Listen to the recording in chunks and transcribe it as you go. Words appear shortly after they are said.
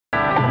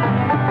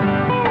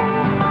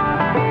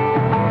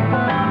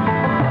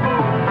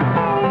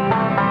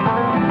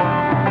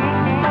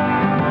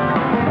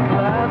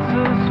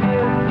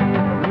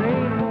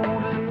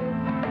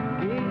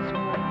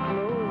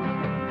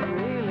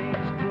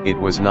It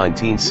was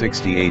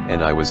 1968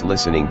 and I was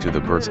listening to the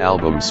Byrds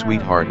album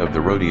Sweetheart of the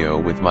Rodeo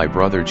with my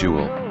brother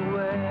Jules.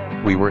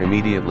 We were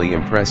immediately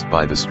impressed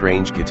by the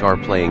strange guitar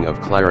playing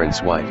of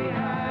Clarence White.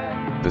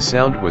 The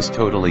sound was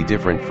totally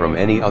different from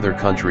any other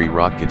country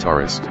rock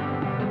guitarist.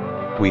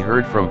 We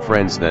heard from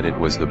friends that it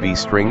was the B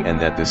string and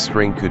that the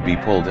string could be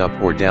pulled up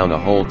or down a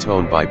whole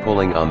tone by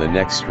pulling on the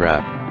neck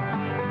strap.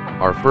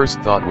 Our first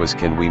thought was,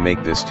 can we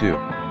make this too?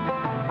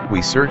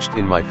 We searched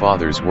in my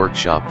father's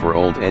workshop for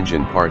old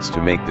engine parts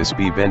to make this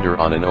B-bender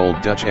on an old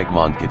Dutch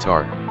Egmond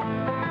guitar.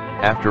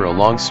 After a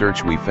long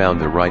search we found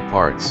the right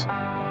parts.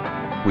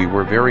 We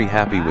were very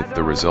happy with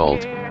the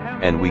result,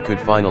 and we could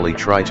finally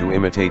try to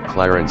imitate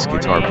Clarence's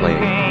guitar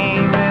playing.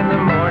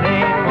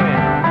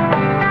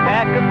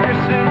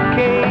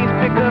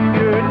 Pick up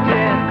your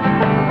tent,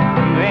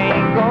 you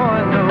ain't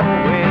going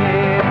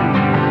nowhere.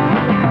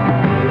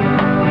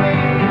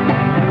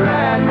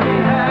 Ride me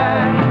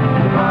high,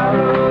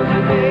 tomorrow's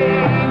the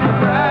day, my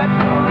bride's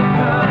gonna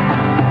come.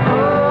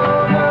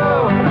 Oh no,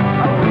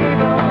 are we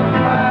gonna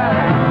fly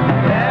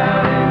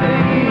down in the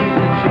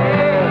easy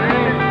chair?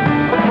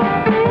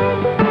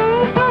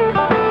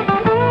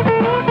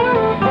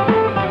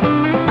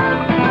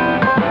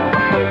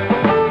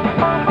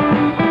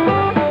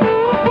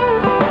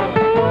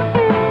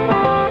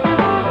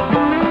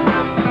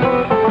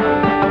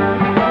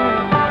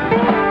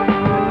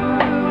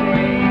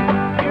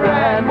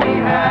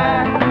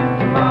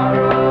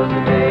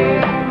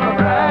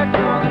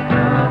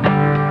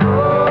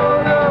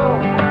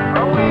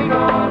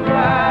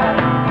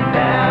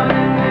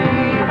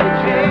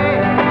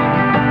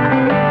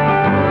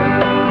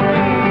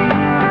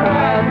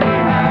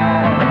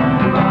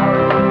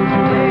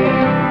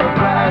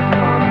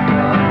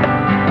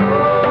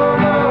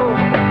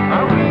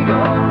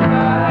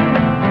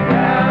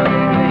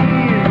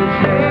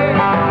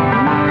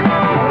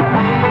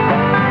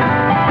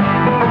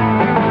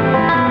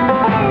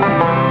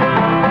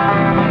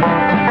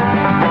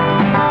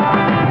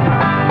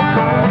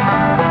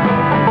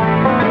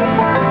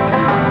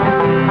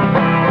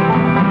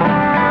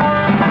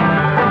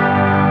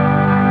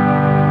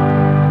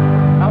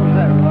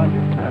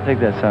 I think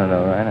that sounded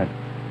alright.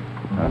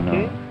 I don't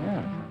know.